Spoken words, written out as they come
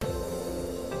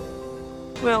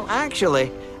Well,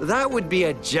 actually, that would be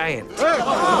a giant.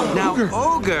 Now,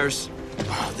 ogres,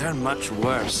 they're much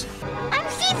worse. I'm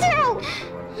see-through!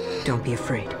 Don't be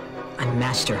afraid. I'm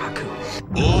Master Haku.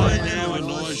 I am a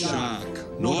nice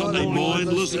shark, not a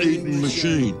mindless eating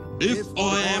machine. If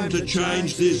I am to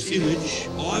change this image,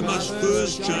 I must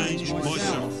first change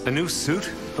myself. A new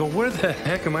suit? Well, where the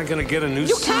heck am I going to get a new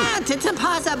You suit? can't! It's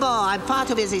impossible! I'm far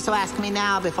too busy, so ask me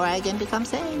now before I again become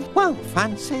sane. Well,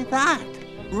 fancy that.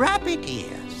 Rabbit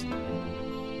ears.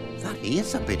 That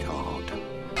is a bit odd.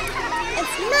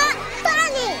 It's not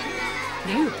funny!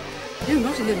 No,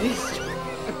 not in the least.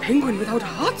 A penguin without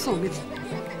hearts on it.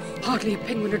 Hardly a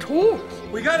penguin at all.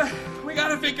 We gotta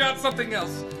figure out something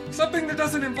else. Something that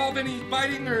doesn't involve any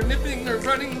biting or nipping or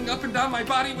running up and down my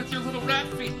body with your little rat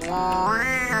feet.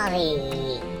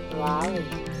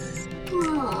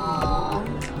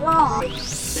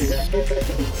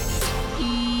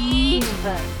 Eve.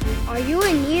 Are you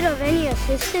in need of any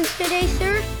assistance today,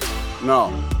 sir?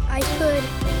 No. I could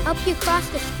help you cross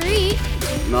the street.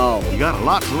 No. You got a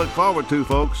lot to look forward to,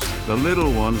 folks. The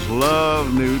little ones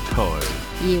love new toys.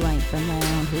 You ain't from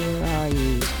around here, are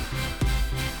you?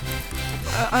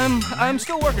 I'm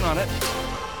still working on it.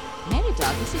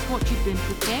 Merida, this is what you've been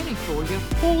preparing for your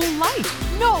whole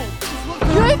life. No, it's what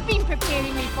you've been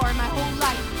preparing me for my whole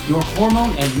life. Your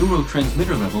hormone and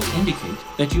neurotransmitter levels indicate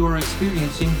that you are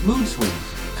experiencing mood swings,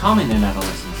 common in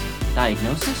adolescence.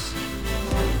 Diagnosis?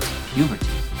 Puberty.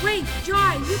 Wait,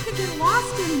 Jai, you could get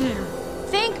lost in there.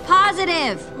 Think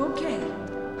positive. Okay,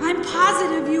 I'm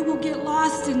positive you will get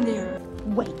lost in there.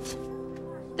 Wait.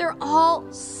 They're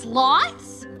all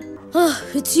sloths?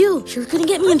 It's you. You're gonna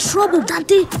get me in trouble,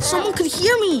 Dante. Someone could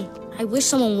hear me. I wish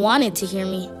someone wanted to hear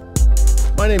me.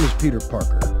 My name is Peter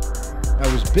Parker.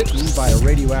 I was bitten by a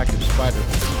radioactive spider.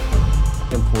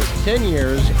 And for 10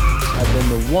 years, I've been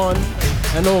the one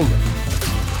and only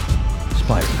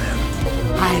Spider-Man.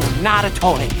 I am not a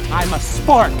toy. I'm a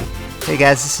sport. Hey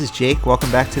guys, this is Jake.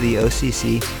 Welcome back to the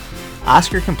OCC.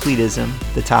 Oscar completism,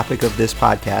 the topic of this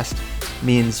podcast,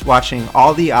 means watching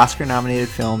all the Oscar-nominated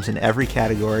films in every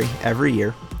category every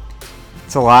year.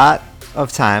 It's a lot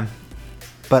of time,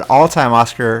 but all-time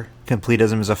Oscar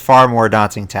completism is a far more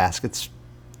daunting task. It's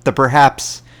the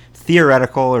perhaps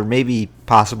theoretical or maybe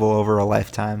possible over a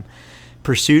lifetime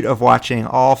pursuit of watching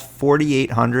all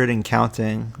 4,800 and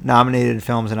counting nominated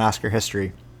films in Oscar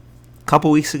history. A couple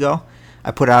weeks ago,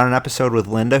 I put out an episode with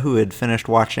Linda, who had finished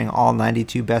watching all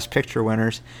 92 Best Picture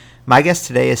winners. My guest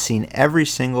today has seen every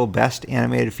single Best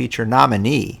Animated Feature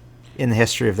nominee in the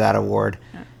history of that award.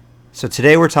 So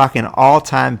today we're talking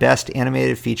all-time Best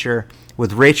Animated Feature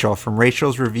with Rachel from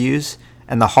Rachel's Reviews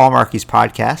and the Hallmarkies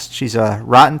podcast. She's a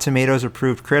Rotten Tomatoes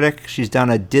approved critic. She's done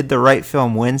a Did the Right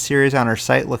Film Win series on her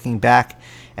site looking back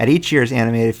at each year's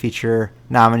animated feature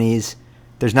nominees.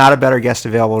 There's not a better guest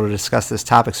available to discuss this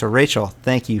topic. So Rachel,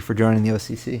 thank you for joining the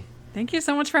OCC. Thank you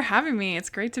so much for having me. It's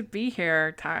great to be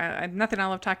here. Nothing I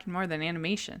love talking more than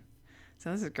animation.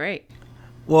 So this is great.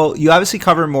 Well, you obviously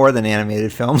cover more than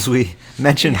animated films. We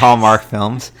mentioned Hallmark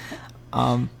films.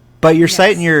 But your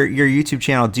site and your YouTube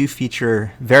channel do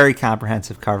feature very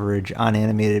comprehensive coverage on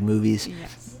animated movies.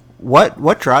 Yes.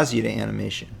 What draws you to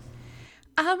animation?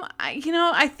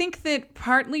 I think that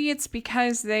partly it's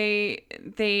because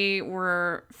they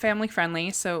were family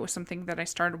friendly. So it was something that I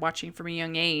started watching from a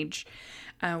young age,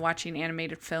 watching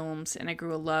animated films, and I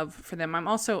grew a love for them. I'm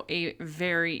also a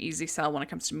very easy sell when it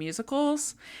comes to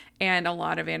musicals, and a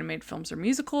lot of animated films are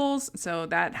musicals, so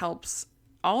that helps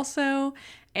also.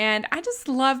 And I just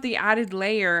love the added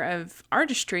layer of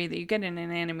artistry that you get in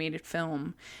an animated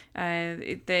film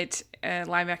that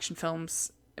live action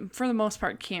films, for the most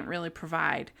part, can't really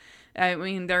provide. I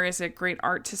mean, there is a great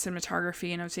art to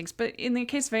cinematography and other things, but in the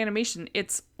case of animation,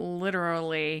 it's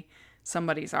literally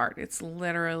somebody's art. It's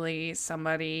literally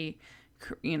somebody,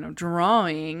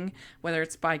 drawing, whether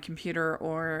it's by computer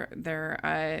or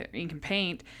their ink and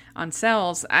paint on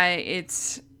cells.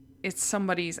 It's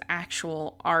somebody's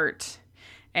actual art.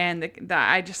 And I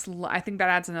think that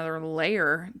adds another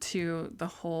layer to the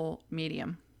whole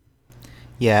medium.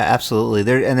 Yeah, absolutely.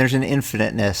 There's an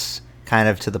infiniteness kind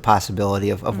of to the possibility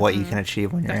of what you can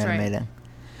achieve when you're animating. Right.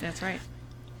 That's right.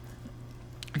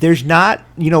 There's not,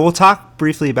 we'll talk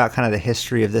briefly about kind of the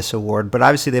history of this award, but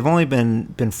obviously they've only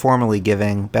been formally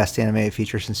giving Best Animated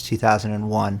Feature since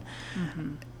 2001.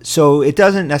 Mm-hmm. So it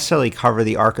doesn't necessarily cover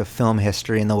the arc of film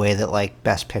history in the way that like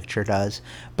Best Picture does.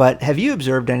 But have you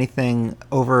observed anything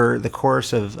over the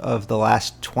course of the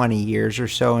last 20 years or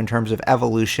so in terms of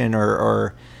evolution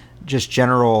or just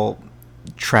general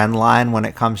trend line when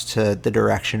it comes to the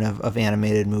direction of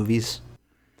animated movies?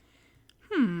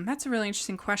 That's a really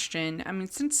interesting question. I mean,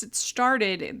 since it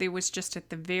started, it was just at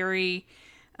the very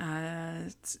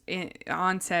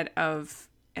onset of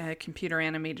computer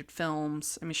animated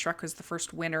films. I mean, Shrek was the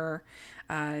first winner,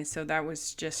 so that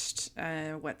was just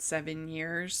 7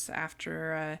 years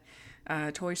after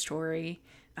Toy Story,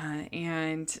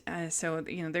 so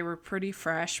they were pretty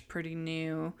fresh, pretty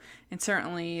new, and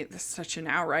certainly such an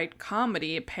outright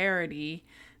comedy, a parody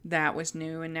that was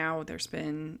new. And now there's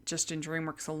been, just in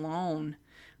DreamWorks alone,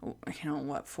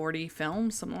 40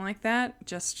 films, something like that,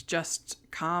 just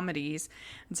comedies.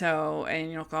 And so,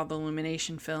 all the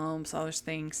Illumination films, all those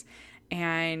things.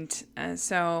 And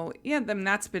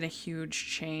that's been a huge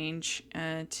change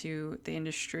to the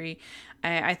industry.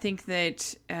 I think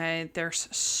that there's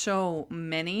so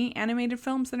many animated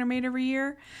films that are made every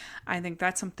year. I think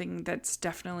that's something that's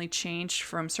definitely changed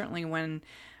from certainly when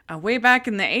way back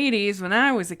in the 80s when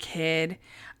I was a kid.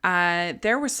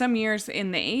 There were some years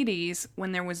in the 80s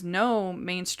when there was no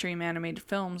mainstream animated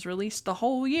films released the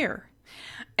whole year.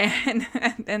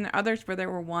 And others where there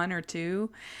were one or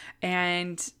two.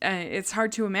 And it's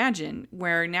hard to imagine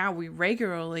where now we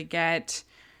regularly get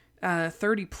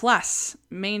 30 plus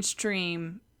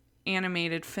mainstream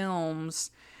animated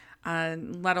films,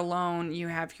 let alone you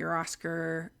have your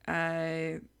Oscar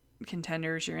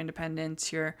contenders, your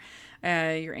independents, your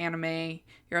anime,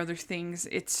 your other things.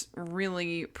 It's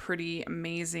really pretty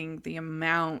amazing the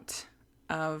amount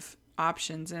of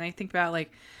options. And I think about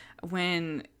like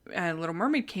when Little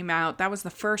Mermaid came out, that was the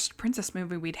first princess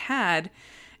movie we'd had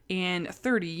in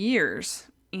 30 years.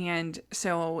 And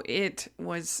so it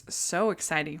was so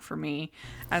exciting for me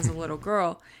as a little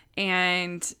girl.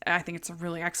 And I think it's a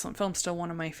really excellent film, still one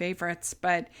of my favorites.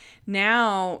 But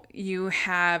now you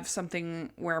have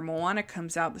something where Moana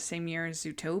comes out the same year as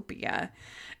Zootopia.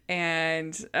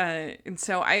 And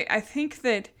so I think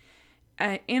that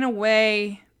in a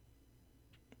way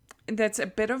that's a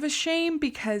bit of a shame,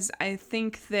 because I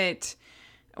think that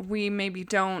we maybe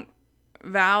don't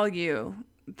value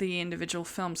the individual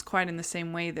films quite in the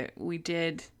same way that we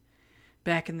did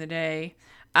back in the day.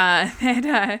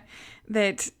 That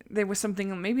there was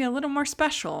something maybe a little more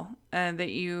special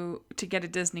to get a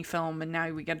Disney film, and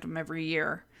now we get them every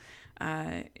year,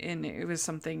 and it was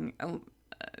something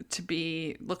to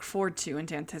be looked forward to and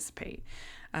to anticipate.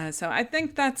 So I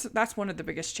think that's one of the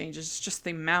biggest changes. It's just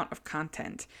the amount of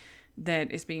content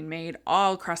that is being made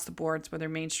all across the boards, whether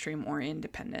mainstream or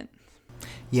independent.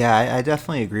 Yeah, I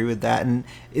definitely agree with that. And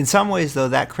in some ways, though,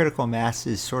 that critical mass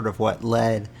is sort of what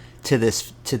led to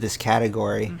this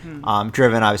category,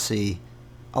 driven obviously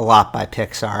a lot by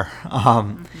Pixar.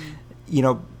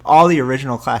 All the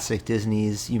original classic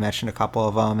Disneys, you mentioned a couple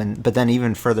of them, but then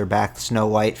even further back, Snow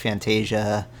White,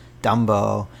 Fantasia,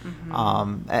 Dumbo,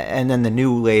 and then the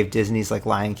new wave Disneys like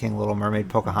Lion King, Little Mermaid,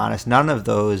 Pocahontas. None of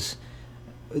those.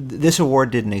 This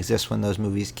award didn't exist when those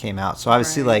movies came out. So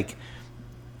obviously, like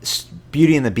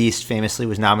Beauty and the Beast famously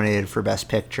was nominated for Best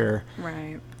Picture.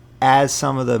 Right. As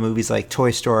some of the movies like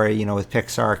Toy Story, with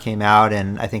Pixar came out,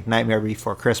 and I think Nightmare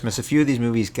Before Christmas, a few of these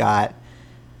movies got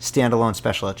standalone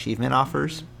special achievement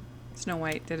offers. Snow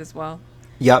White did as well.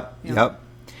 Yep.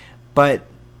 But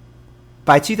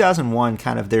by 2001,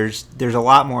 kind of there's a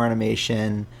lot more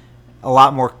animation, a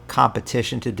lot more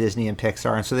competition to Disney and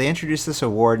Pixar, and so they introduced this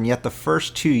award, and yet the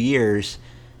first 2 years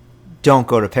don't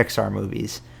go to Pixar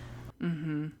movies.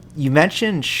 You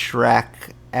mentioned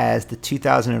Shrek as the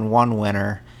 2001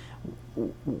 winner.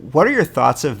 What are your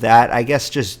thoughts of that? I guess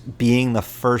just being the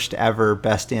first ever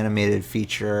Best Animated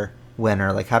Feature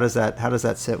winner, like how does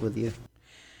that sit with you?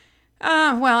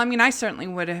 Well, I mean, I certainly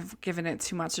would have given it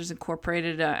to Monsters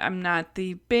Incorporated. I'm not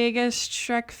the biggest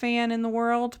Shrek fan in the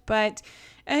world, but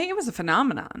it was a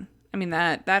phenomenon. I mean,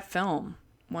 that film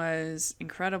was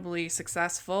incredibly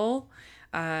successful,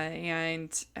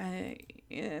 and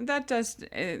that does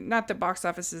not the box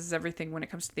office is everything when it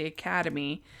comes to the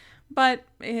Academy, but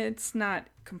it's not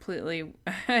completely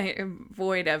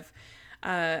void of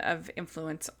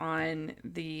influence on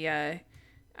the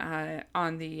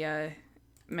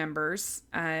members,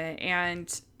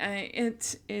 and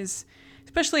it is,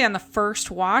 especially on the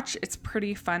first watch, it's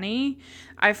pretty funny.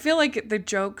 I feel like the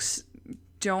jokes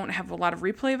don't have a lot of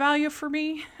replay value for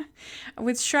me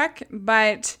with Shrek,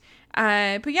 but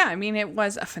yeah, I mean, it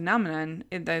was a phenomenon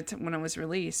that when it was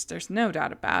released, there's no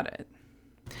doubt about it.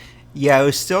 Yeah, it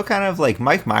was still kind of like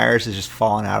Mike Myers is just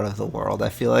fallen out of the world. I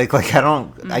feel like I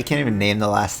can't even name the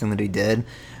last thing that he did,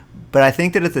 but I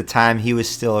think that at the time he was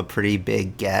still a pretty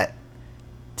big get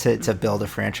to build a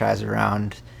franchise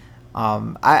around.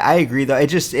 I agree though.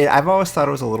 I've always thought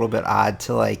it was a little bit odd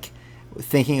to like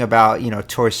thinking about,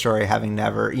 Toy Story having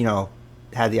never,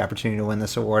 had the opportunity to win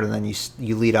this award, and then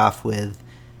you lead off with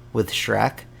with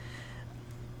Shrek.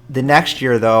 The next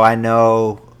year, though, I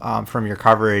know from your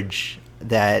coverage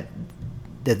that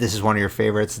this is one of your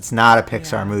favorites. It's not a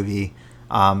Pixar movie,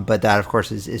 but that, of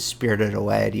course, is Spirited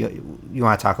Away. Do you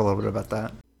want to talk a little bit about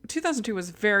that? 2002 was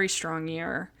a very strong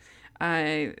year.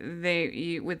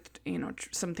 With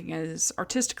something as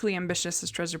artistically ambitious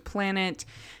as Treasure Planet,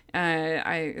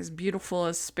 as beautiful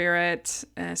as Spirit,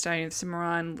 Stallion of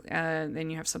Cimarron.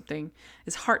 Then you have something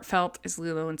as heartfelt as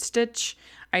Lilo and Stitch.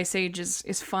 Ice Age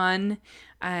is fun,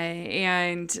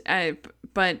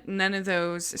 but none of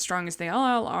those, as strong as they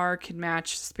all are, can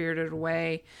match Spirited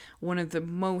Away, one of the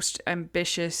most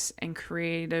ambitious and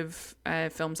creative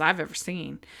films I've ever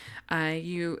seen.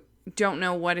 You don't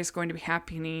know what is going to be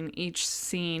happening each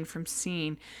scene from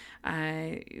scene.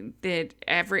 That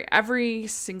every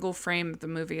single frame of the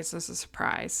movie is a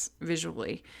surprise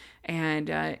visually, and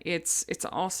it's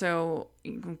also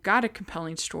got a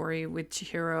compelling story with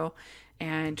Chihiro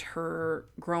and her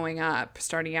growing up,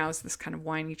 starting out as this kind of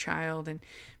whiny child and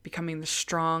becoming the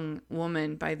strong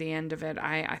woman by the end of it.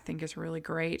 I think is really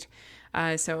great.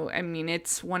 So I mean,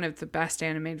 it's one of the best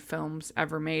animated films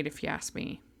ever made, if you ask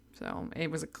me. So it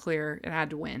had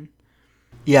to win.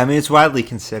 Yeah, I mean, it's widely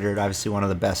considered, obviously, one of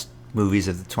the best movies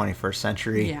of the 21st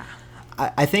century. Yeah.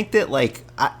 I think that,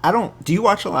 do you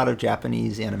watch a lot of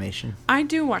Japanese animation? I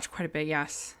do watch quite a bit,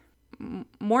 yes.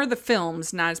 More the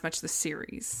films, not as much the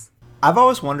series. I've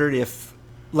always wondered if,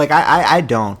 I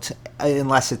don't,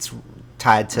 unless it's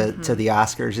tied to the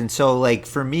Oscars. And so,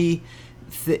 for me,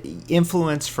 the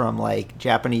influence from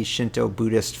Japanese Shinto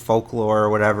Buddhist folklore or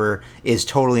whatever is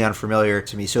totally unfamiliar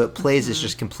to me. So it plays as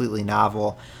just completely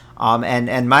novel.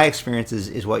 And my experience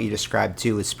is what you described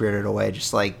too with Spirited Away,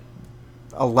 just a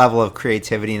level of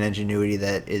creativity and ingenuity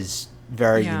that is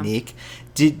very unique.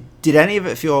 Did any of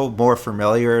it feel more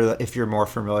familiar if you're more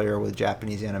familiar with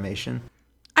Japanese animation?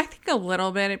 I think a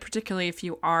little bit, particularly if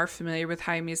you are familiar with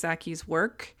Hayao Miyazaki's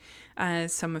work.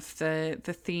 Some of the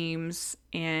themes,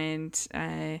 and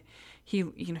he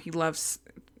loves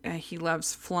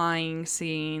flying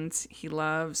scenes. He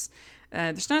loves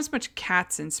there's not as much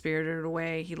cats in Spirited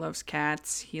Away. He loves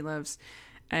cats. He loves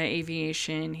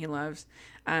aviation. He loves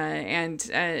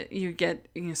and you get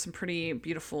some pretty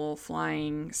beautiful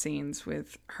flying scenes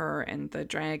with her and the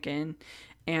dragon,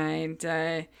 and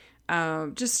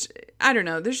just I don't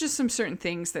know. There's just some certain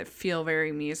things that feel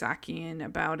very Miyazakian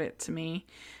about it to me.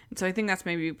 And so I think that's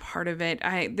maybe part of it.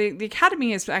 The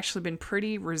Academy has actually been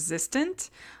pretty resistant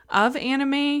of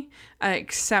anime,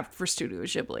 except for Studio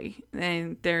Ghibli.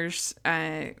 And there's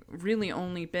really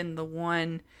only been the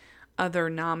one other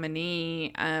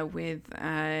nominee with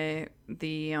the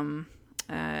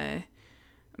Mirai.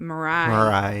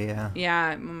 Mirai, yeah.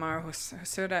 Yeah, Mamoru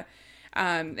Hosoda.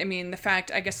 I mean,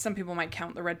 I guess some people might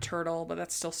count The Red Turtle, but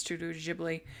that's still Studio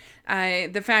Ghibli.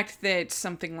 The fact that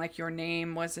something like Your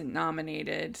Name wasn't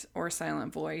nominated, or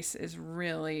Silent Voice, is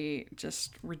really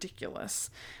just ridiculous.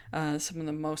 Some of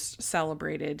the most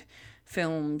celebrated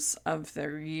films of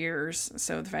their years.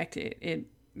 So the fact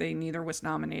they neither was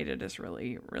nominated is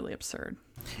really, really absurd.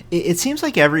 It seems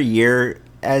like every year,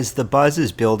 as the buzz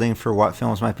is building for what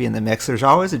films might be in the mix, there's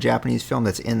always a Japanese film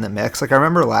that's in the mix. I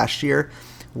remember last year,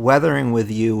 Weathering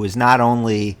with You was not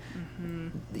only,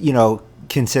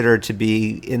 considered to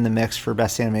be in the mix for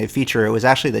Best Animated Feature, it was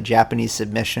actually the Japanese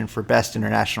submission for Best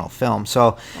International Film.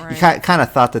 So you kind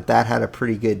of thought that had a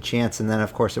pretty good chance, and then,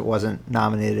 of course, it wasn't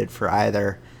nominated for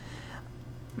either.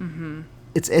 Mm-hmm.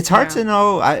 It's hard to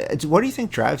know. What do you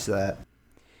think drives that?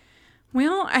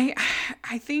 Well,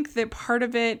 I think that part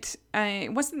of it,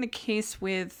 it wasn't the case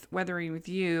with Weathering with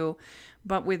You,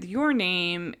 but with Your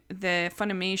Name, the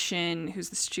Funimation, who's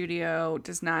the studio,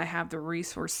 does not have the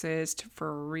resources for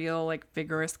a real,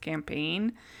 vigorous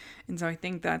campaign. And so I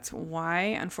think that's why,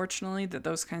 unfortunately, that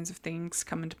those kinds of things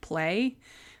come into play,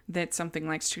 that something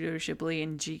like Studio Ghibli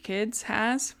and G-Kids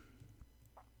has.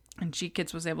 And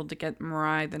G-Kids was able to get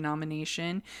Mirai the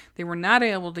nomination. They were not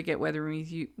able to get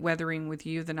Weathering with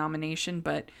You the nomination,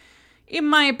 but in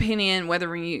my opinion,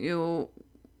 Weathering with You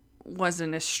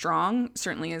wasn't as strong,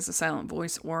 certainly as A Silent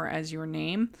Voice or as Your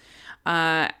Name.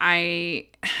 I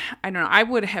don't know. I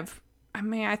would have. I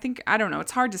don't know.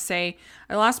 It's hard to say.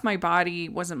 I Lost My Body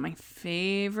wasn't my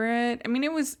favorite. I mean,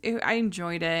 I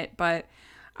enjoyed it, but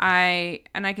I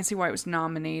can see why it was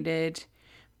nominated,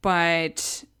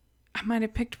 but I might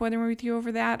have picked Weathering with You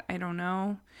over that. I don't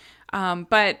know.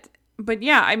 But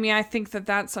yeah, I mean, I think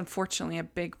that's unfortunately a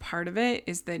big part of it,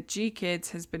 is that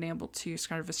G-Kids has been able to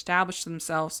kind of establish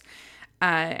themselves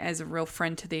as a real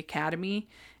friend to the Academy,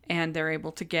 and they're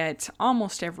able to get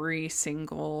almost every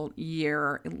single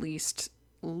year at least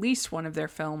one of their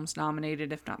films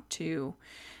nominated, if not two.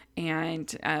 and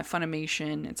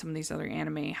Funimation and some of these other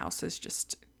anime houses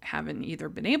just haven't either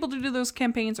been able to do those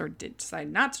campaigns or did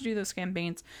decide not to do those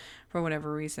campaigns for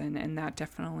whatever reason, and that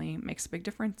definitely makes a big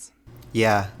difference.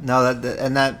 Yeah, no,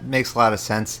 that makes a lot of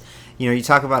sense. You know, you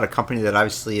talk about a company that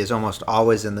obviously is almost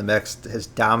always in the mix, has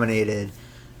dominated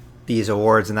these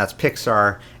awards, and that's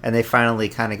Pixar, and they finally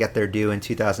kind of get their due in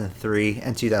 2003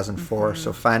 and 2004.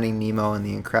 So Finding Nemo and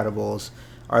The Incredibles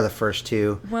are the first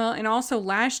two. Well, and also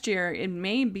last year, it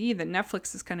may be that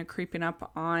Netflix is kind of creeping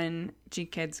up on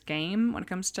GKIDS game when it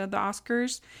comes to the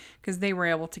Oscars, because they were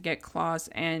able to get Klaus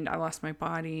and I Lost My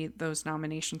Body, those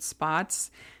nomination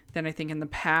spots that I think in the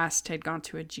past had gone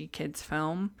to a GKIDS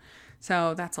film.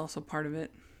 So that's also part of it.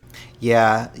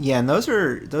 Yeah, and those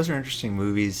are interesting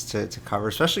movies to cover,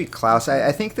 especially Klaus.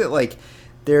 I think that, like,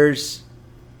 there's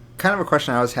kind of a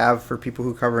question I always have for people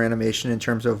who cover animation in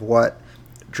terms of what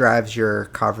drives your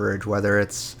coverage, whether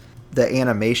it's the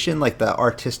animation, like the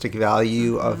artistic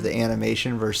value of the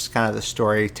animation versus kind of the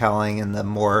storytelling and the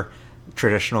more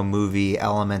traditional movie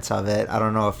elements of it. I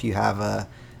don't know if you have a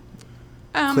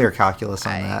clear calculus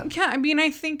on that. Yeah, I mean,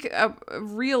 I think a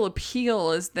real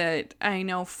appeal is that I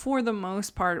know for the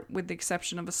most part, with the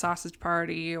exception of a Sausage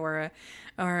Party or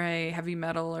a Heavy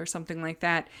Metal or something like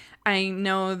that, I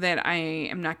know that I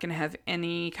am not going to have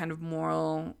any kind of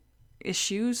moral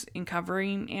issues in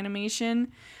covering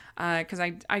animation, because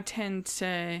I tend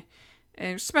to,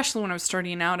 especially when I was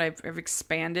starting out, I've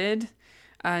expanded.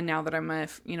 Now that I'm a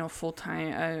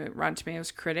full-time Rotten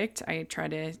Tomatoes critic, I try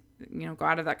to go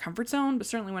out of that comfort zone. But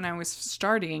certainly when I was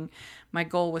starting, my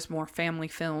goal was more family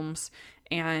films,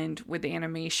 and with the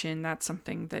animation, that's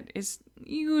something that is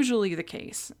usually the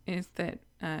case. Is that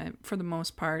for the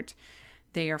most part,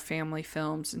 they are family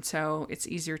films, and so it's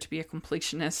easier to be a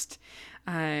completionist.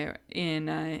 And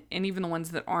even the ones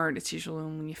that aren't, it's usually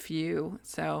only a few.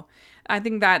 So I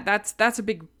think that's a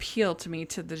big appeal to me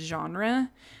to the genre.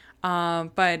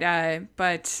 But I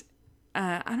don't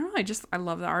know. I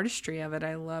love the artistry of it.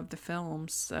 I love the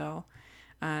films. So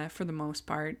for the most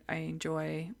part, I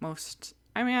enjoy most.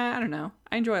 I mean, I don't know.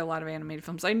 I enjoy a lot of animated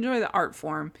films. I enjoy the art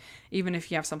form, even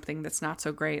if you have something that's not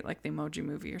so great, like the Emoji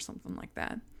Movie or something like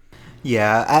that.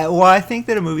 Yeah, I think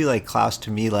that a movie like Klaus,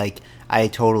 to me, like, I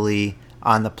totally,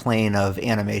 on the plane of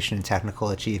animation and technical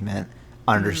achievement,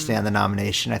 understand the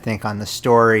nomination. I think on the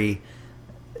story,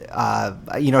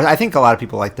 I think a lot of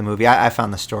people like the movie. I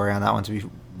found the story on that one to be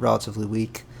relatively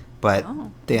weak, but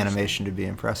the animation to be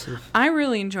impressive. I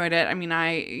really enjoyed it. I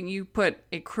mean, you put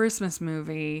a Christmas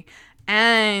movie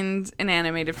and an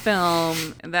animated film,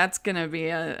 that's gonna be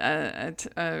a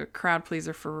crowd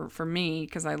pleaser for me,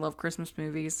 because I love Christmas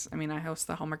movies. I mean, I host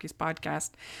the Hallmarkies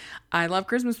podcast. I love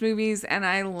Christmas movies and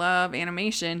I love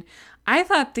animation. I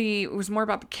thought it was more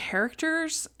about the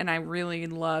characters, and I really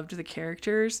loved the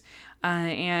characters,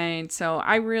 and so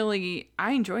I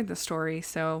enjoyed the story.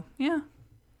 So yeah.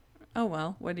 Oh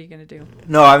well, what are you gonna do?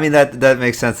 No, I mean that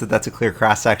makes sense. That's a clear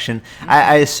cross section.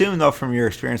 I assume, though, from your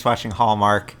experience watching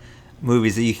Hallmark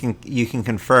movies, that you can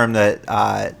confirm that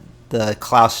the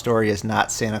Klaus story is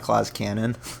not Santa Claus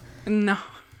canon. No.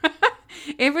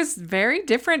 It was very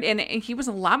different, and he was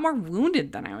a lot more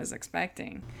wounded than I was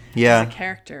expecting. Yeah. As a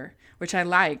character, which I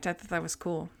liked. I thought that was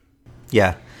cool.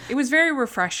 Yeah. It was very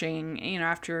refreshing,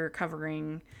 after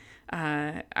covering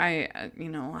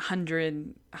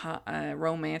 100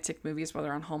 romantic movies,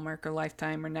 whether on Hallmark or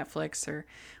Lifetime or Netflix or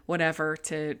whatever,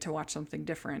 to watch something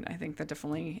different. I think that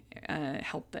definitely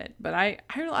helped it. But I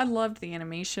loved the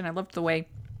animation. I loved the way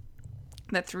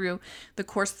that through the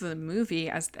course of the movie,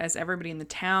 as everybody in the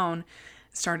town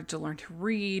started to learn to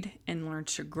read and learn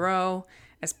to grow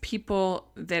as people,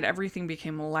 that everything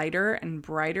became lighter and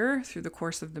brighter through the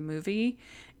course of the movie.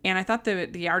 And I thought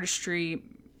the artistry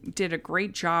did a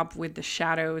great job with the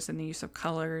shadows and the use of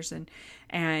colors, and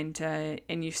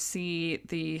you see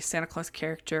the Santa Claus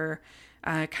character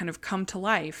kind of come to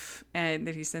life, and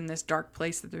that he's in this dark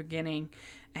place at the beginning,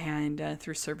 and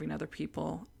through serving other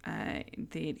people,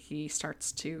 that he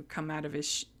starts to come out of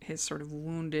his sort of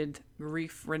wounded,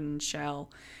 grief-ridden shell.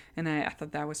 And I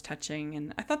thought that was touching,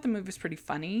 and I thought the movie was pretty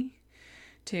funny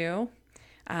too.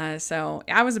 So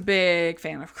I was a big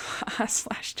fan of Klaus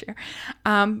last year.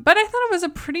 But I thought it was a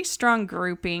pretty strong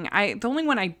grouping. The only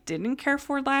one I didn't care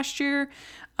for last year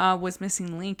was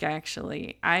Missing Link,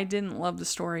 actually. I didn't love the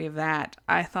story of that.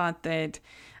 I thought that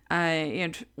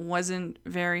it wasn't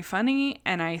very funny,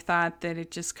 and I thought that it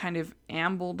just kind of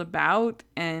ambled about,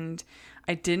 and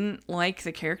I didn't like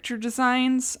the character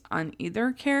designs on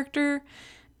either character.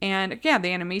 And yeah,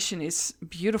 the animation is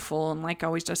beautiful, and Laika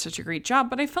always does such a great job,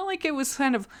 but I felt like it was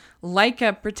kind of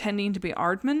Laika pretending to be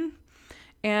Aardman,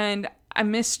 and I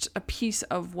missed a piece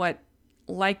of what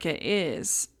Laika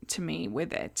is to me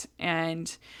with it.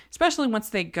 And especially once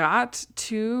they got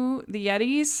to the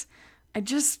Yetis, I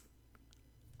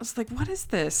was like, what is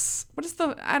this? What is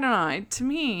I don't know. To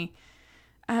me,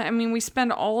 I mean, we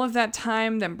spend all of that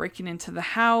time them breaking into the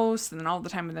house and then all the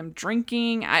time with them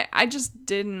drinking. I just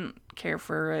didn't care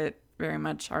for it very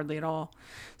much, hardly at all.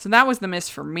 So that was the miss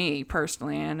for me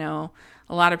personally. I know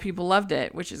a lot of people loved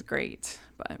it, which is great,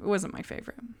 but it wasn't my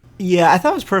favorite. Yeah, I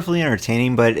thought it was perfectly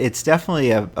entertaining, but it's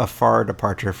definitely a far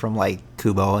departure from like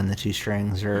Kubo and the Two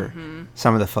Strings or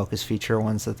some of the focus feature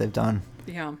ones that they've done.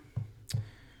 Yeah.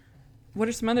 What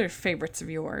are some other favorites of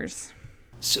yours?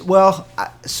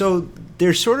 So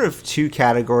there's sort of two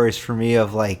categories for me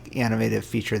of like animated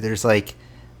feature. There's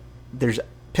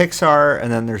Pixar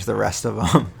and then there's the rest of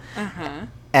them. Uh-huh.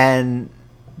 And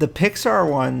the Pixar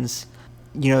ones,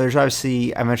 there's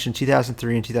obviously, I mentioned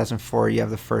 2003 and 2004, you have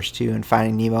the first two, and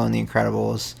Finding Nemo and The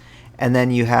Incredibles. And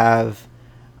then you have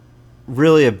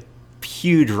really a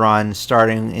huge run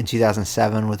starting in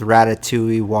 2007 with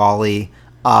Ratatouille, WALL-E,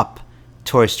 Up,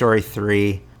 Toy Story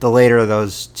 3. The later of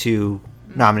those two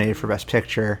nominated for Best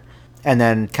Picture. And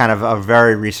then kind of a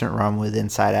very recent run with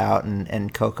Inside Out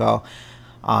and Coco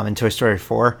and Toy Story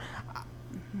 4.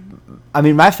 I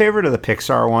mean, my favorite of the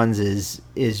Pixar ones is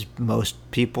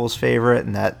most people's favorite,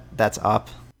 and that's Up.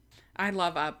 I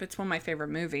love Up. It's one of my favorite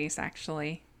movies,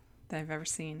 actually, that I've ever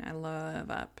seen. I love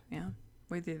Up. Yeah,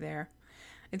 with you there.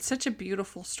 It's such a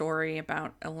beautiful story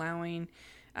about allowing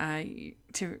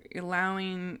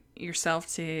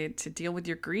yourself to deal with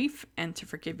your grief and to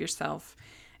forgive yourself.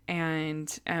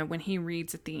 And when he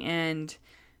reads at the end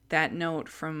that note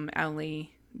from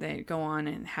Ellie, they go on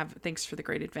and have thanks for the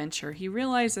great adventure, he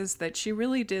realizes that she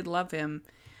really did love him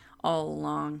all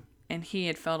along, and he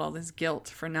had felt all this guilt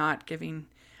for not giving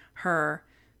her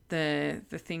the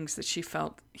things that he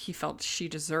felt she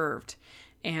deserved.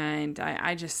 And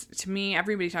I just, to me,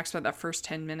 everybody talks about that first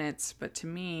 10 minutes, but to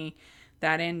me,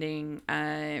 that ending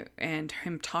and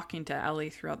him talking to Ellie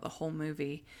throughout the whole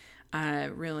movie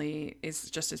really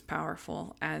is just as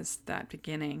powerful as that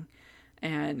beginning.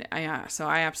 And so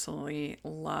I absolutely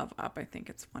love Up. I think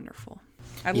it's wonderful.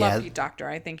 I love Pete Docter.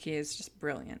 I think he is just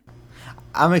brilliant.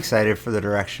 I'm excited for the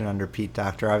direction under Pete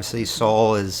Docter. Obviously,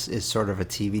 Soul is sort of a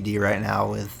TBD right now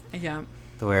with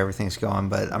the way everything's going,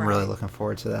 but I'm really looking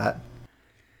forward to that.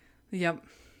 Yep.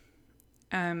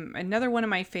 Another one of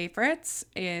my favorites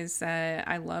is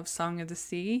I love Song of the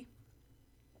Sea.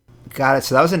 Got it.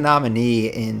 So that was a nominee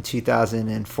in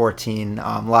 2014.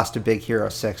 Lost to Big Hero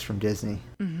 6 from Disney.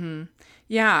 Mm-hmm.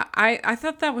 Yeah, I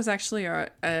thought that was actually a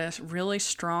really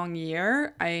strong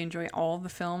year. I enjoy all the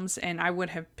films, and I would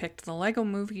have picked the Lego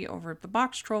Movie over the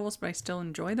Box Trolls, but I still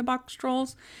enjoy the Box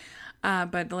Trolls.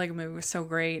 But the Lego Movie was so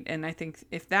great, and I think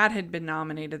if that had been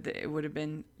nominated, it would have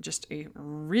been just a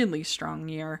really strong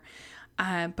year.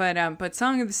 But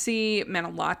Song of the Sea meant a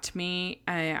lot to me.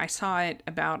 I saw it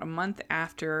about a month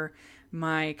after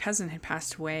my cousin had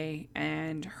passed away,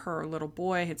 and her little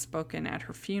boy had spoken at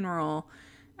her funeral,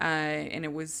 and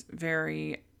it was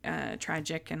very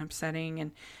tragic and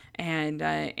upsetting, and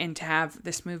to have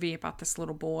this movie about this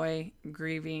little boy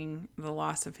grieving the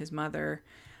loss of his mother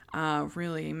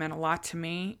really meant a lot to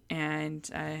me. And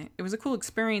it was a cool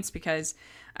experience because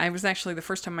it was actually the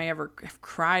first time I ever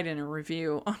cried in a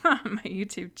review on my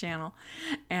YouTube channel,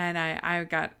 and I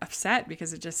got upset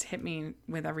because it just hit me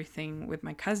with everything with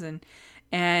my cousin,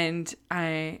 and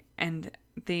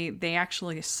they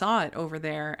actually saw it over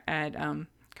there at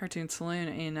Cartoon Saloon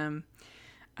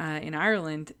in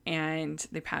Ireland, and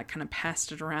they kind of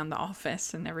passed it around the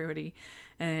office and everybody.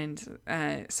 And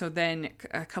so then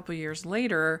a couple years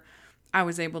later, I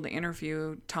was able to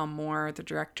interview Tom Moore, the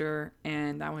director,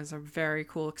 and that was a very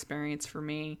cool experience for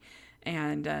me,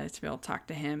 and to be able to talk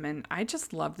to him. And I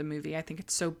just love the movie. I think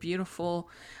it's so beautiful,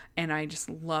 and I just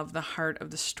love the heart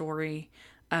of the story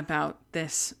about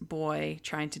this boy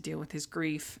trying to deal with his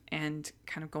grief and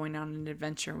kind of going on an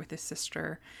adventure with his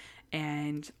sister,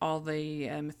 and all the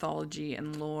mythology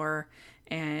and lore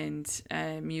and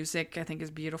music I think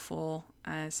is beautiful.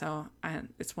 So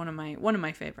it's one of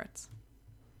my favorites.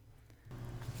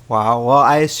 Wow. Well,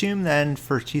 I assume then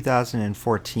for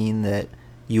 2014 that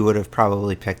you would have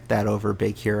probably picked that over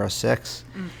Big Hero 6.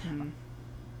 Mm-hmm.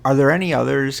 Are there any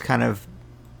others kind of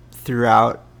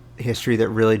throughout history that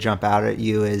really jump out at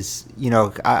you? As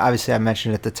obviously I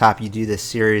mentioned at the top, you do this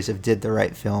series of Did the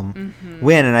Right Film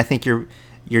Win, and I think you're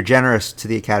generous to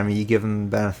the Academy. You give them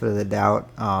the benefit of the doubt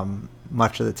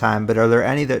much of the time, but are there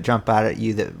any that jump out at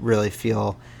you that really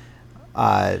feel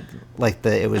like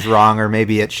it was wrong, or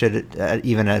maybe it should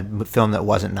even a film that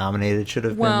wasn't nominated should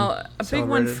have been a big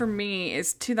one celebrated? for me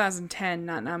is 2010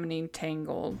 not nominating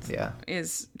Tangled. Yeah,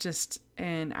 is just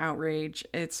an outrage.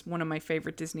 It's one of my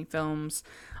favorite Disney films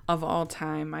of all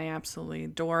time. I absolutely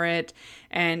adore it,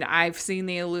 and I've seen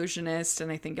The Illusionist,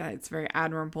 and I think it's very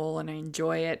admirable, and I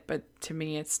enjoy it. But to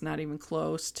me, it's not even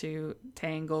close to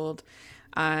Tangled.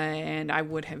 And I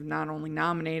would have not only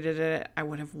nominated it, I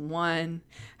would have won,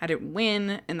 had it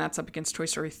win, and that's up against Toy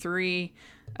Story 3.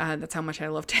 That's how much I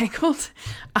love Tangled.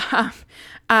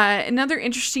 Another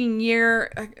interesting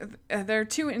year, there are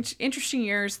two interesting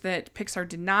years that Pixar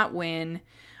did not win,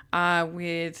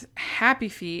 with Happy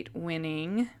Feet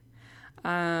winning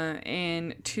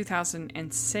in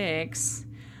 2006,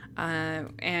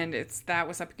 and that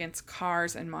was up against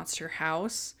Cars and Monster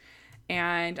House.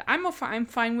 And I'm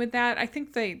fine with that. I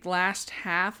think the last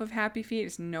half of Happy Feet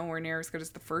is nowhere near as good as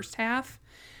the first half.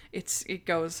 It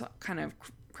goes kind of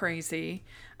crazy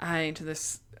into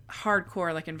this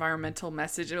hardcore like environmental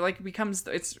message.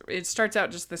 It starts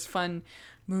out just this fun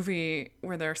movie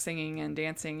where they're singing and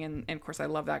dancing, and of course I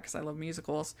love that because I love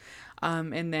musicals.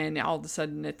 And then all of a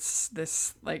sudden it's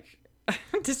this like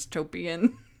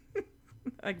dystopian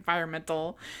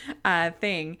environmental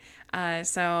thing.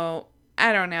 So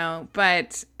I don't know,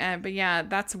 but yeah,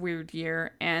 that's a weird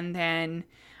year. And then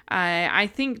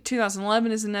I think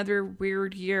 2011 is another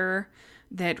weird year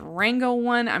that Rango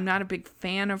won. I'm not a big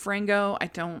fan of Rango. I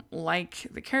don't like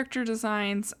the character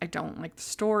designs. I don't like the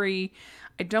story.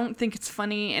 I don't think it's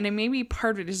funny. And maybe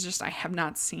part of it is just I have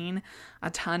not seen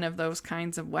a ton of those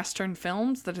kinds of Western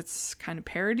films that it's kind of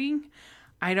parodying.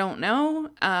 I don't know,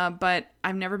 but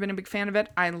I've never been a big fan of it.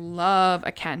 I love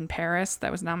A Cat in Paris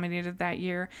that was nominated that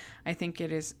year. I think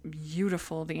it is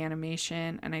beautiful, the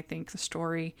animation, and I think the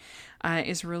story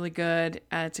is really good.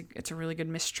 It's a really good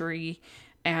mystery,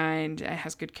 and it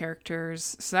has good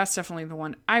characters. So that's definitely the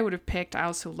one I would have picked. I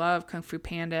also love Kung Fu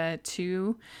Panda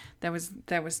 2. That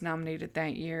was nominated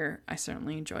that year. I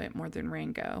certainly enjoy it more than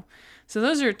Rango. So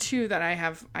those are two that I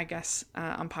have, I guess,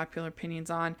 unpopular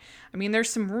opinions on. I mean, there's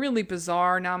some really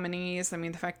bizarre nominees. I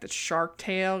mean, the fact that Shark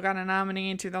Tale got a nominee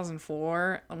in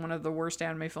 2004, one of the worst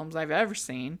anime films I've ever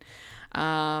seen.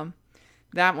 That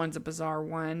one's a bizarre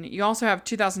one. You also have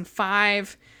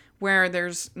 2005, where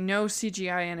there's no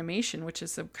CGI animation, which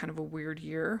is a kind of a weird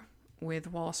year,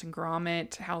 with Wallace and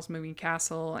Gromit, Howl's Moving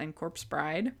Castle, and Corpse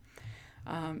Bride.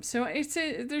 So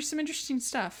there's some interesting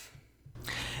stuff.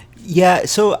 Yeah,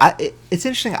 so it's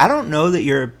interesting. I don't know that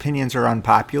your opinions are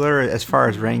unpopular as far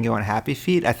as Rango and Happy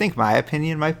Feet. I think my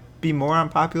opinion might be more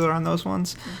unpopular on those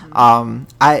ones. Mm-hmm.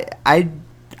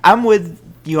 I'm with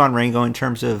you on Rango in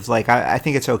terms of like I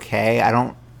think it's okay.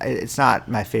 It's not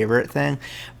my favorite thing,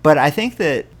 but I think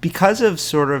that because of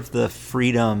sort of the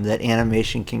freedom that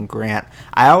animation can grant,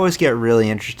 I always get really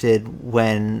interested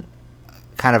when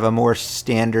kind of a more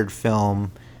standard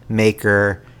film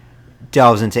maker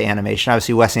delves into animation.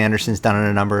 Obviously, Wes Anderson's done it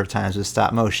a number of times with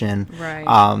stop motion. Right.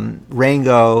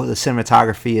 Rango, the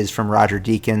cinematography is from Roger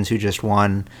Deakins, who just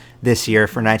won this year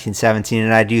for 1917,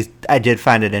 and I did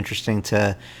find it interesting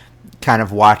to kind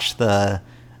of watch the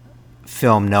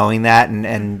film knowing that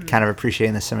and kind of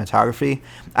appreciating the cinematography.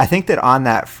 I think that on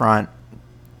that front,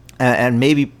 and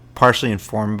maybe partially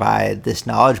informed by this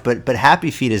knowledge, but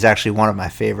Happy Feet is actually one of my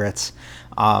favorites.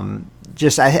 I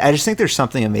just think there's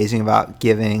something amazing about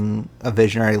giving a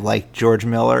visionary like George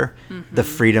Miller the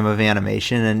freedom of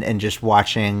animation and just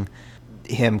watching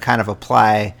him kind of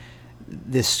apply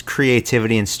this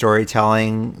creativity and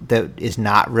storytelling that is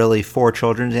not really for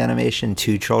children's animation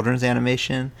to children's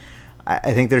animation.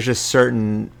 I think there's just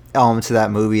certain elements of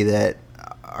that movie that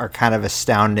are kind of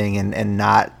astounding and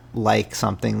not like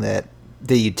something that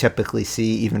you typically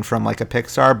see even from like a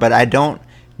Pixar, but I don't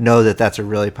know that that's a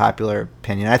really popular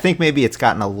opinion. I think maybe it's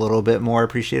gotten a little bit more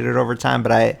appreciated over time,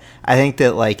 but I think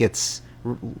that like it's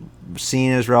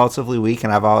seen as relatively weak,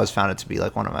 and I've always found it to be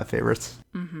like one of my favorites.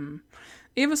 Mm-hmm.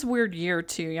 It was a weird year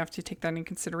too. You have to take that in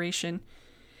consideration.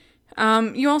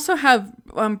 You also have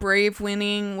Brave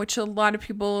winning, which a lot of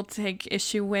people take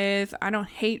issue with. I don't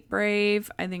hate Brave.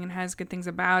 I think it has good things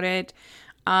about it.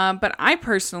 But I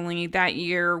personally, that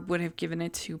year, would have given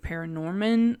it to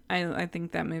Paranorman. I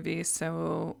think that movie is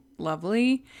so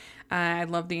lovely. I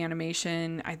love the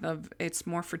animation. I love it's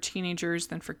more for teenagers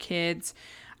than for kids.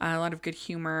 A lot of good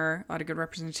humor, a lot of good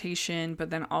representation,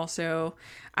 but then also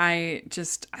I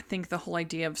think the whole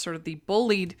idea of sort of the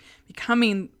bullied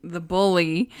becoming the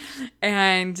bully,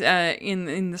 and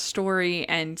in the story,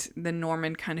 and the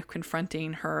Norman kind of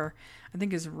confronting her, I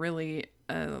think is really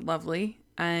lovely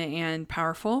and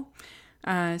powerful.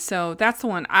 So that's the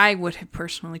one I would have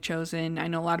personally chosen. I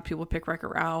know a lot of people pick Wreck-It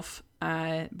Ralph,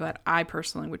 but I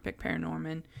personally would pick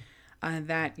Paranorman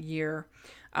that year.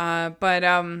 Yeah,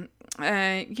 I'm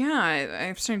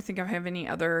starting to think if I have any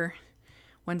other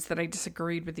ones that I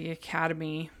disagreed with the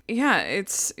Academy. Yeah,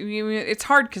 it's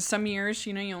hard because some years,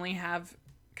 you only have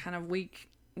kind of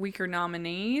weaker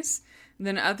nominees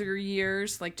than other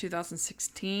years, like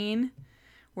 2016,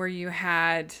 where you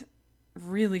had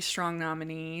really strong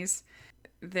nominees.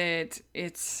 That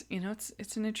it's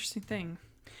an interesting thing.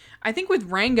 I think with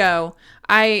Rango,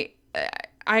 I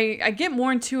get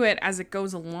more into it as it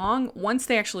goes along. Once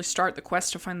they actually start the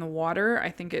quest to find the water, I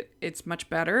think it's much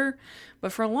better.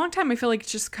 But for a long time, I feel like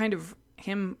it's just kind of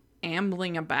him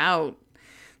ambling about.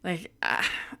 Like,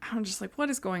 I'm just like, what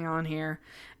is going on here?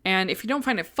 And if you don't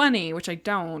find it funny, which I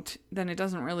don't, then it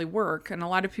doesn't really work. And a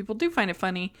lot of people do find it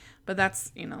funny, but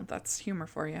that's humor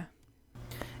for you.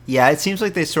 Yeah, it seems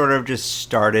like they sort of just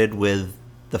started with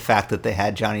the fact that they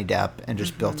had Johnny Depp and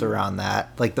just built around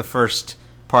that. Like the first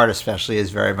part especially is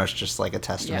very much just like a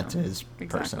testament to his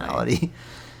personality.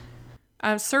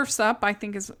 Surf's Up, I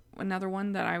think, is another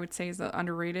one that I would say is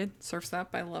underrated. Surf's Up,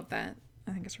 I love that.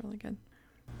 I think it's really good.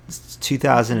 It's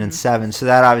 2007, so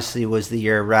that obviously was the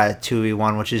year Ratatouille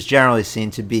won, which is generally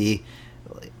seen to be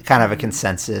kind of a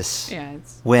consensus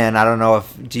win. I don't know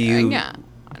if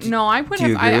No, I would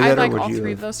have. I like all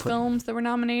three of those films that were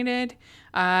nominated,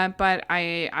 but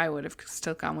I would have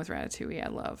still gone with Ratatouille. I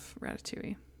love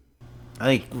Ratatouille. I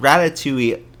think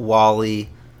Ratatouille, WALL-E,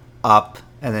 Up,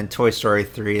 and then Toy Story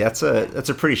 3. That's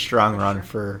a pretty strong run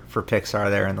for Pixar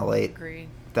there in the late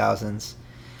thousands.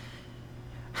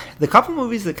 The couple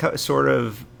movies that sort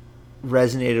of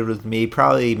resonated with me,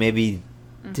 probably maybe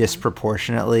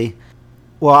disproportionately.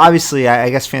 Well, obviously, I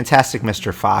guess Fantastic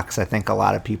Mr. Fox. I think a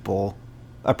lot of people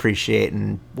appreciate,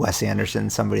 and Wes Anderson,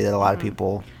 somebody that a lot of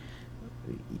people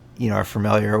are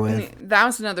familiar with. That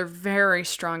was another very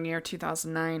strong year,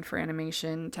 2009, for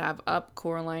animation, to have Up,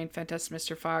 Coraline, Fantastic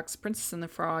Mr. Fox, Princess and the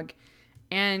Frog,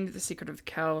 and The Secret of the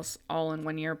Cows all in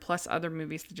one year, plus other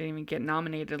movies that didn't even get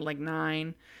nominated, like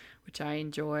Nine, which I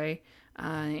enjoy,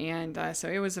 so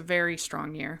it was a very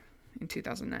strong year in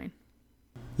 2009.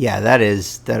 Yeah, that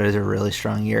is a really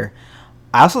strong year.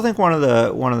 I also think one of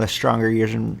the stronger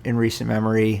years in recent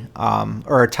memory,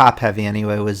 or top heavy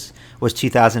anyway, was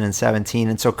 2017,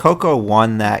 and so Coco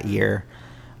won that year.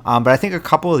 But I think a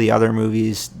couple of the other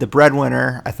movies, The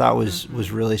Breadwinner, I thought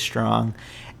was really strong,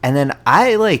 and then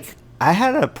I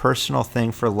had a personal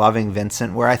thing for Loving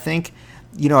Vincent, where I think,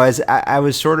 as I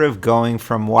was sort of going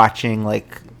from watching a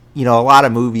lot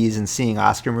of movies and seeing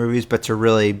Oscar movies, but to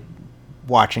really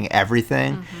watching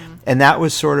everything. And that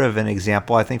was sort of an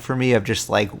example, I think, for me of just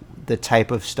like the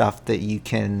type of stuff that you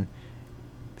can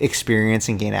experience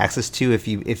and gain access to if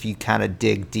you kind of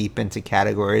dig deep into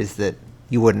categories that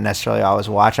you wouldn't necessarily always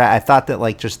watch. I thought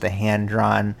that just the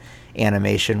hand-drawn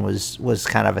animation was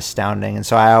kind of astounding. And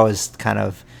so I always kind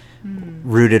of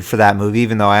rooted for that movie,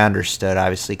 even though I understood,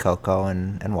 obviously, Coco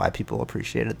and why people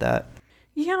appreciated that.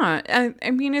 Yeah, I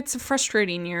mean, it's a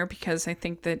frustrating year because I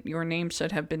think that Your Name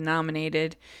should have been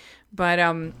nominated. But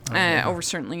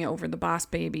certainly over The Boss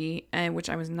Baby, which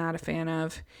I was not a fan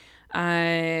of.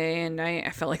 And I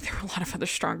felt like there were a lot of other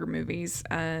stronger movies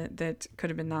that could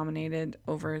have been nominated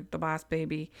over The Boss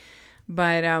Baby.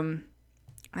 But yeah,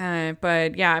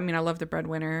 I mean, I love The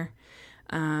Breadwinner.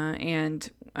 And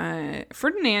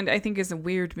Ferdinand, I think, is a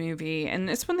weird movie. And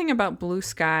it's one thing about Blue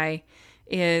Sky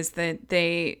is that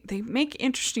they make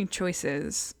interesting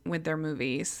choices with their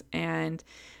movies. And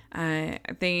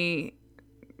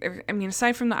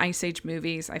aside from the Ice Age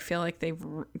movies, I feel like they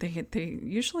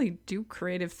usually do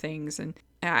creative things, and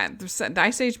the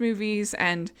Ice Age movies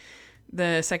and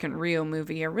the second Rio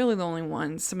movie are really the only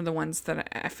ones. Some of the ones that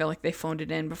I feel like they phoned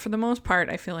it in, but for the most part,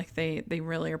 I feel like they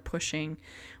really are pushing,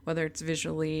 whether it's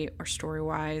visually or story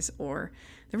wise. Or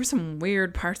there were some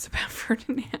weird parts about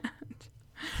Ferdinand.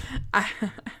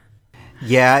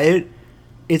 Yeah,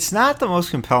 It's not the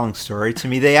most compelling story to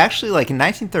me. They actually, in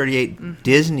 1938,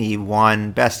 Disney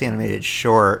won Best Animated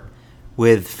Short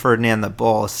with Ferdinand the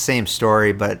Bull. It's the same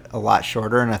story, but a lot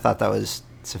shorter, and I thought that was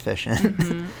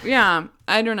sufficient. Yeah,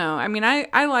 I don't know. I mean,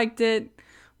 I liked it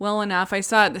well enough. I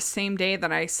saw it the same day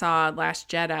that I saw Last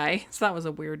Jedi, so that was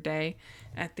a weird day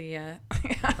at the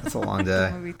That's a long day.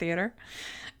 The movie theater.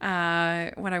 What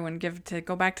I wouldn't give to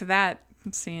go back to that,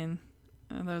 seeing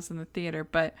those in the theater,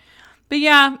 But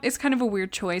yeah, it's kind of a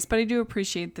weird choice, but I do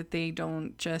appreciate that they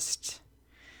don't just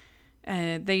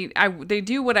they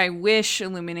do what I wish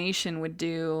Illumination would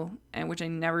do, and which I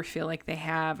never feel like they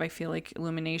have. I feel like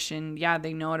Illumination, yeah,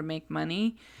 they know how to make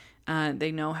money,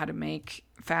 They know how to make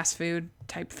fast food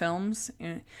type films,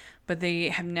 but they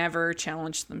have never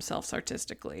challenged themselves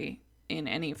artistically in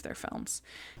any of their films.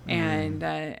 And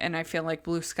I feel like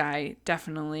Blue Sky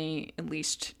definitely at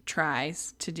least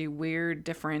tries to do weird,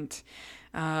 different,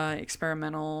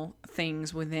 experimental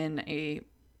things within a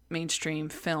mainstream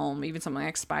film. Even something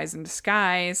like Spies in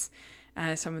Disguise,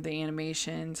 some of the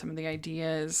animation, some of the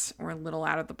ideas were a little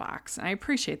out of the box. And I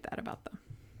appreciate that about them.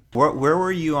 Where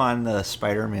were you on the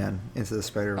Spider-Man Into the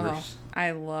Spider-Verse? Oh,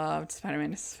 I loved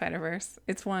Spider-Man Into the Spider-Verse.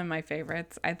 It's one of my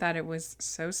favorites. I thought it was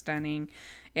so stunning.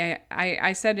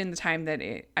 I said in the time that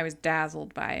I was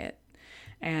dazzled by it.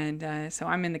 And so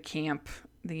I'm in the camp.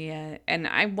 And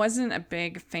I wasn't a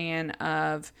big fan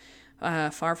of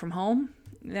Far From Home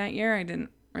that year. I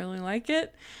didn't really like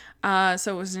it.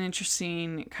 So it was an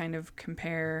interesting kind of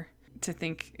compare to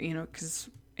think, because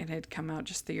it had come out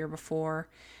just the year before.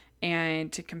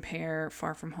 And to compare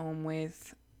Far From Home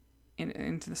with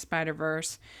Into the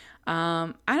Spider-Verse.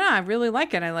 I don't know, I really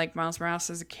like it. I like Miles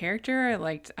Morales as a character.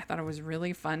 I thought it was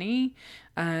really funny.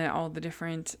 All the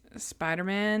different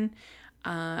Spider-Man.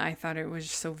 I thought it was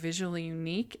so visually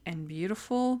unique and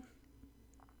beautiful.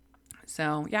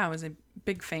 So, yeah, I was a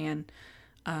big fan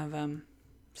of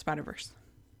Spider-Verse.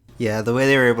 Yeah, the way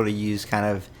they were able to use kind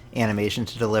of animation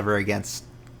to deliver against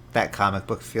that comic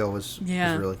book feel was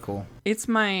really cool. It's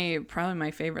probably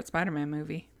my favorite Spider-Man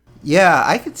movie. Yeah,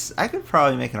 I could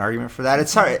probably make an argument for that.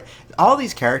 It's hard. All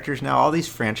these characters now, all these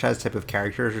franchise type of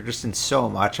characters are just in so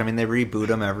much. I mean, they reboot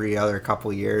them every other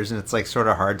couple years, and it's sort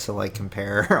of hard to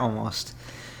compare almost.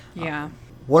 Yeah.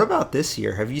 What about this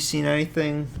year? Have you seen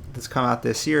anything that's come out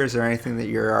this year? Is there anything that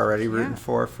you're already rooting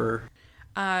for?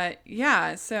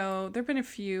 Yeah. So there've been a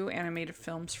few animated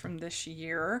films from this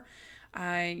year.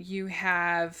 You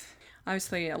have,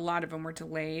 obviously a lot of them were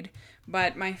delayed,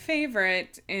 but my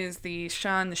favorite is the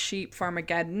Shaun the Sheep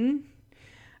Farmageddon.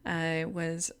 It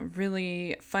was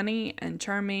really funny and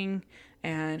charming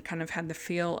and kind of had the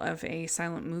feel of a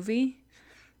silent movie,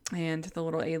 and the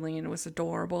little alien was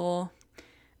adorable.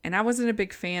 And I wasn't a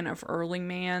big fan of Erling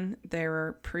Man,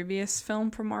 their previous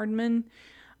film from Aardman.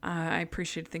 I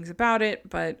appreciated things about it,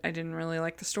 but I didn't really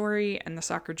like the story, and the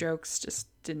soccer jokes just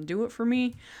didn't do it for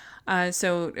me.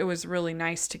 So it was really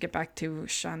nice to get back to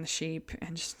Shaun the Sheep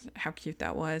and just how cute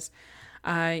that was.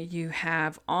 You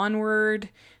have Onward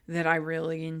that I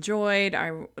really enjoyed.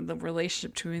 The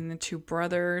relationship between the two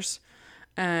brothers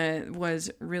was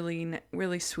really,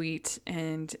 really sweet.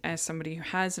 And as somebody who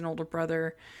has an older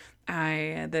brother,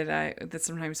 that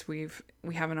sometimes we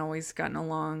haven't always gotten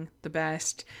along the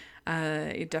best.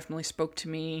 It definitely spoke to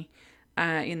me.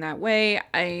 In that way.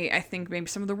 I think maybe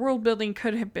some of the world building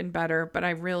could have been better, but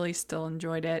I really still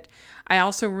enjoyed it. I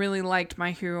also really liked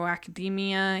My Hero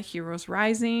Academia, Heroes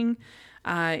Rising.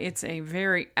 It's a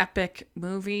very epic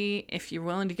movie. If you're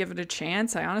willing to give it a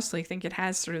chance, I honestly think it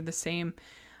has sort of the same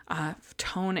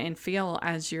tone and feel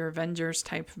as your Avengers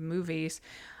type of movies.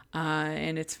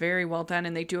 And it's very well done,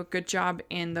 and they do a good job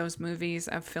in those movies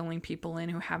of filling people in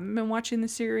who haven't been watching the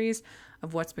series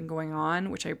of what's been going on,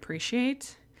 which I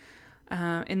appreciate.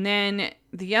 And then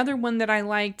the other one that I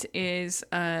liked is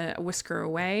A Whisker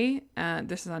Away.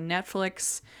 This is on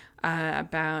Netflix.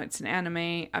 It's an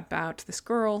anime about this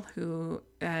girl who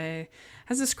has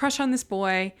this crush on this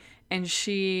boy, and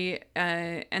she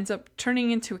ends up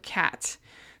turning into a cat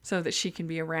so that she can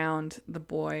be around the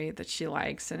boy that she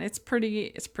likes. And it's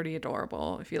pretty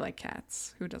adorable if you like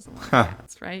cats. Who doesn't like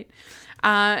cats, right?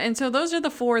 And so those are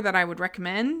the 4 that I would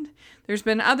recommend. There's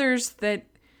been others that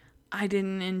I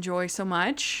didn't enjoy so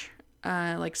much,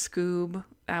 like Scoob.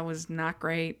 That was not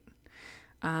great.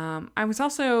 I was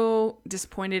also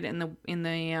disappointed in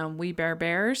the We Bare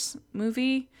Bears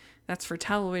movie. That's for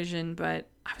television, but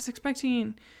I was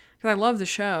expecting, because I love the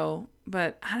show,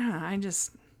 but I don't know,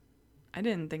 I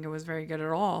didn't think it was very good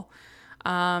at all.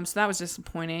 So that was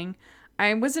disappointing.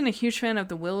 I wasn't a huge fan of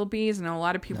the Willoughbys. I know a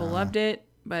lot of people loved it,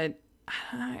 but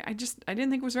I didn't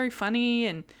think it was very funny,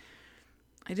 and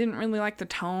I didn't really like the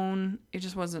tone. It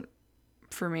just wasn't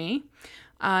for me.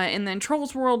 And then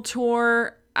Trolls World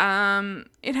Tour,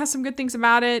 it has some good things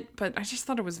about it, but I just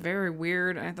thought it was very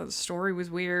weird. I thought the story was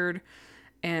weird,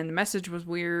 and the message was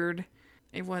weird.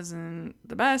 It wasn't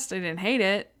the best. I didn't hate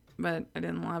it, but I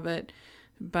didn't love it.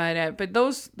 But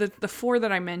those, the 4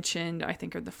 that I mentioned, I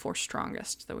think are the 4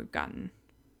 strongest that we've gotten.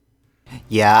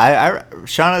 Yeah,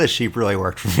 Shaun of the Sheep really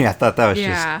worked for me. I thought that was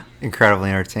just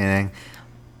incredibly entertaining.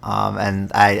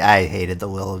 And I hated the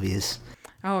Willoughbys.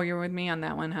 Oh, you're with me on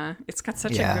that one, huh? It's got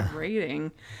such a good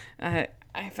rating.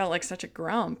 I felt like such a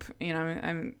grump. You know,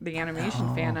 I'm the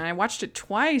animation fan, and I watched it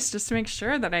twice just to make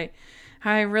sure that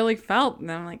how I really felt.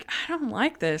 And I'm like, I don't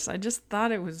like this. I just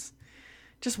thought it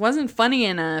just wasn't funny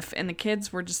enough, and the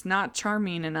kids were just not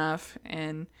charming enough,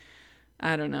 and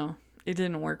I don't know. It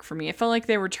didn't work for me. It felt like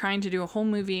they were trying to do a whole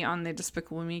movie on the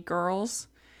Despicable Me girls,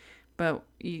 but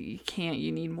you can't.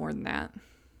 You need more than that.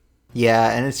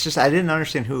 Yeah, and it's just, I didn't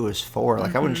understand who it was for.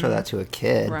 Like, I wouldn't show that to a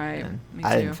kid. Right. And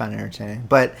I didn't find it entertaining.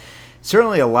 But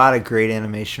certainly a lot of great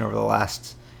animation over the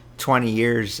last 20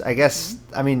 years. I guess,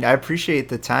 I mean, I appreciate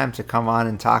the time to come on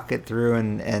and talk it through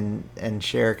and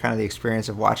share kind of the experience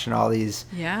of watching all these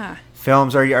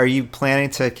films. Are you planning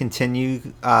to continue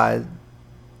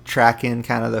tracking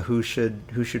kind of the who should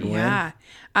win? Yeah.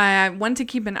 I want to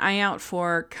keep an eye out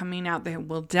for coming out that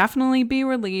will definitely be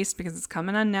released because it's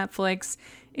coming on Netflix,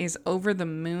 is Over the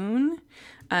Moon.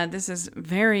 This is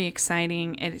very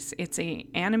exciting. It's a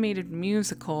animated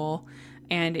musical,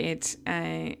 and it's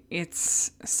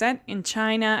set in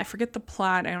China. I forget the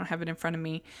plot. I don't have it in front of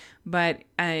me, but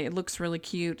it looks really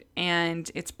cute.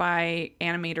 And it's by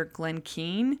animator Glenn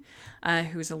Keane,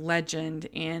 who's a legend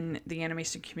in the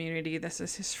animation community. This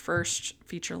is his first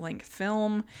feature-length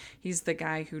film. He's the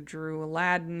guy who drew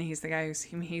Aladdin. He's the guy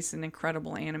he's an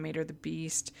incredible animator, The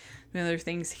Beast. The other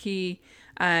things he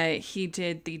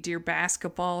did the Dear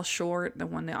Basketball short that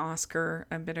won the Oscar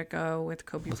a bit ago with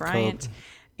Kobe Bryant.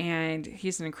 And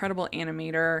he's an incredible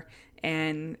animator.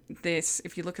 And this,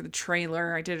 if you look at the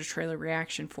trailer, I did a trailer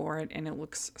reaction for it, and it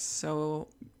looks so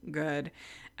good.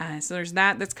 So there's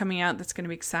that's coming out. That's going to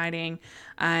be exciting.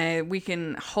 We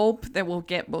can hope that we'll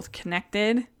get both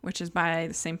Connected, which is by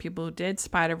the same people who did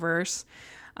Spider-Verse.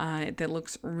 That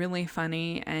looks really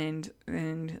funny and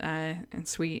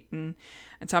sweet, and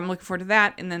so I'm looking forward to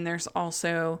that. And then there's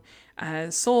also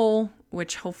Soul,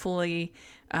 which hopefully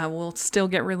will still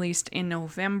get released in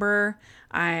November.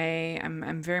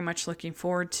 I'm very much looking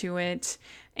forward to it,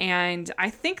 and I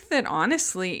think that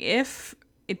honestly, if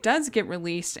it does get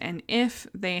released and if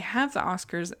they have the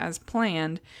Oscars as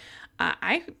planned,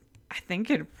 I think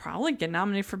it'd probably get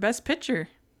nominated for Best Picture,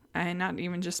 and not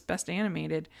even just Best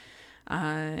Animated.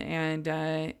 I'm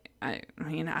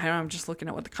just looking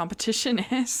at what the competition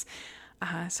is.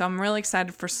 So I'm really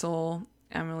excited for Soul.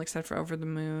 I'm really excited for Over the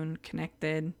Moon,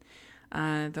 Connected.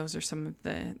 Those are some of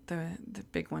the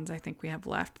big ones I think we have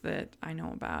left that I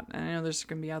know about. And I know there's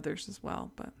going to be others as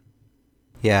well, but.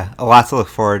 Yeah, a lot to look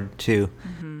forward to.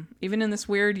 Mm-hmm. Even in this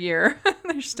weird year,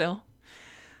 there's still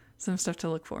some stuff to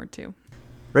look forward to.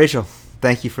 Rachel,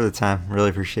 thank you for the time. Really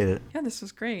appreciate it. Yeah, this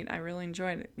was great. I really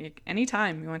enjoyed it.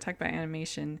 Anytime you want to talk about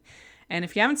animation. And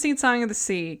if you haven't seen Song of the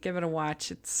Sea, give it a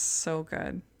watch. It's so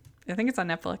good. I think it's on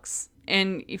Netflix.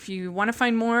 And if you want to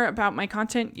find more about my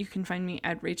content, you can find me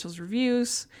at Rachel's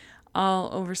Reviews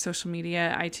all over social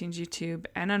media, iTunes, YouTube,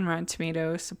 and on Rotten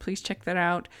Tomatoes. So please check that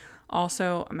out.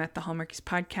 Also, I'm at the Hallmarkies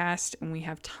Podcast, and we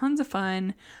have tons of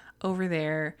fun over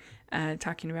there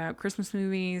talking about Christmas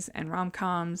movies and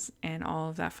rom-coms and all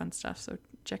of that fun stuff. So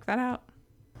check that out.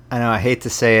 I know, I hate to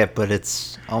say it, but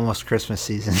it's almost Christmas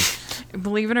season.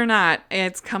 Believe it or not,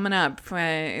 it's coming up.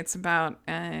 It's about,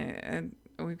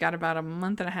 we've got about a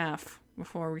month and a half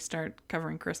before we start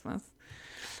covering Christmas.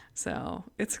 So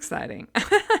it's exciting.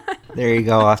 There you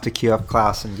go. I'll have to queue up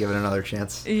Klaus and give it another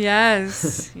chance.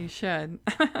 Yes, you should.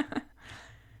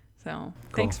 So, cool.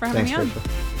 Thanks for having me on. Rachel.